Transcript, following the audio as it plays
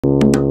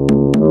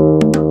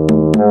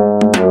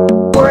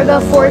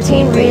the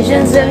 14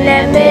 regions of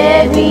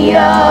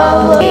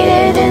Namibia,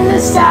 located in the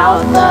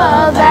south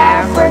of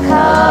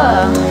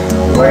Africa.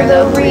 We're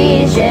the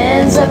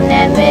regions of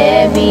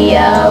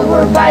Namibia,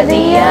 we're by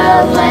the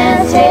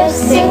Atlantic,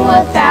 sing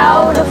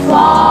without a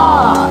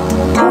flaw.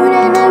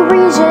 Namibia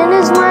region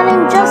is my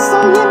name, just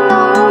so you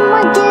know.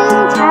 My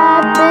game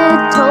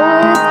capital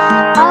is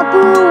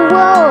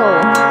Abuwo.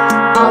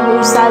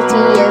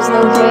 Amusati is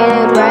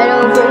located right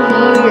over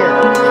here.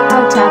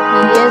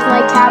 Tapi is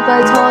my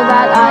capital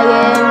that I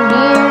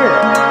endear.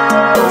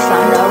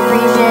 Oshana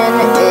region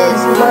is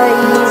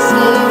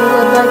Maisi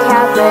with a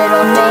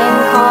capital name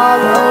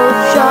called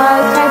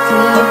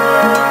Oshakati.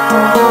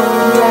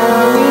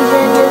 Oshana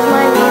region is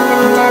my name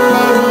in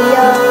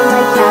Namibia.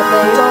 My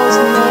capital's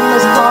name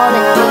is called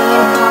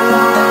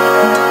Inkana.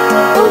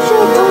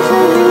 Osha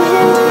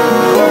region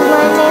is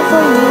my name for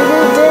you to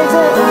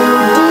visit.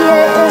 Omudia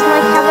is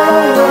my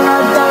capital, we're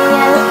not done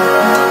yet.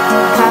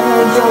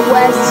 Capital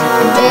West.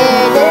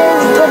 It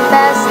is the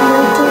best.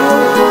 Nuku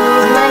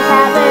is my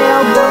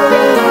capital,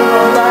 bordering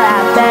Angola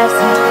at best.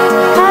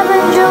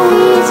 Capital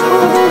East,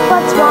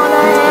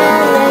 Botswana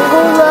and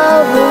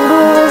Angola.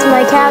 Lungu is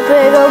my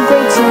capital,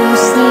 great to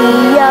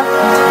see ya.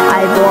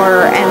 I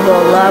border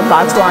Angola,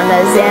 Botswana,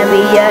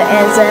 Zambia,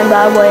 and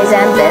Zimbabwe.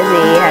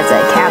 Zambezi has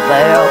a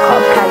capital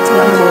called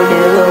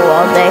Kathmandu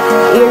all day.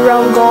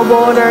 Irongo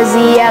borders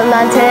the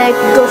Atlantic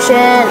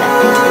Ocean.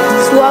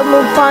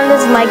 Swamupon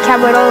is my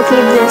capital,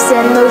 keep this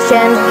in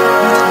motion.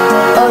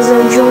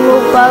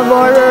 Ozunjumupa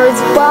borders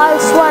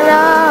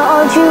Botswana.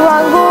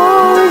 Ochirango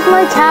is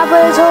my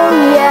capital,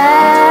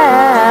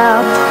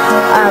 yeah.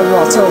 I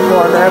also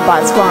border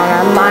Botswana.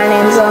 My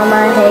name's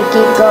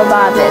Omaheki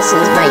Goba. This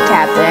is my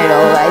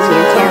capital, as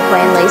you can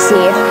plainly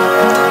see.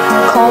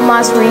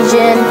 Comas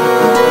region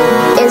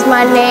is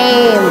my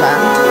name.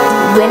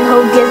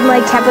 Windhoek is my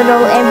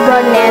capital and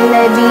brought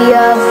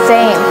Namibia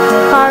fame.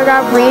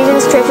 Kargap region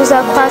stretches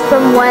across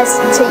from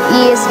west to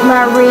east.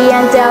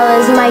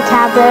 Mariandel is my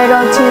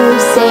capital, to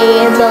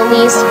say the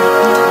least.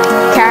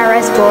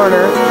 Karas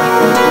border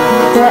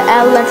the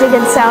Atlantic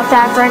in South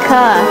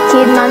Africa.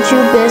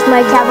 Kidmanchup is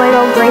my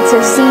capital, great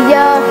to see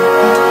ya.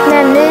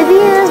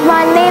 Namibia is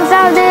my name,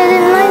 founded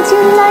in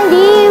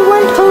 1990.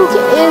 Windhoek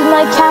is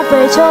my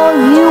capital,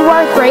 you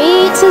are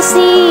great to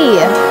see.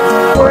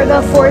 We're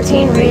the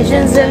 14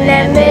 regions of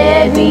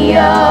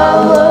Namibia,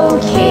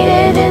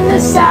 located in the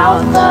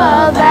south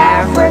of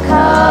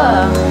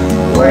Africa.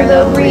 We're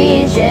the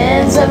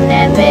regions of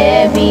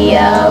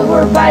Namibia,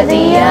 we're by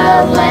the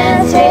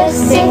Atlantic,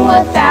 sing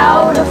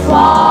without a flaw.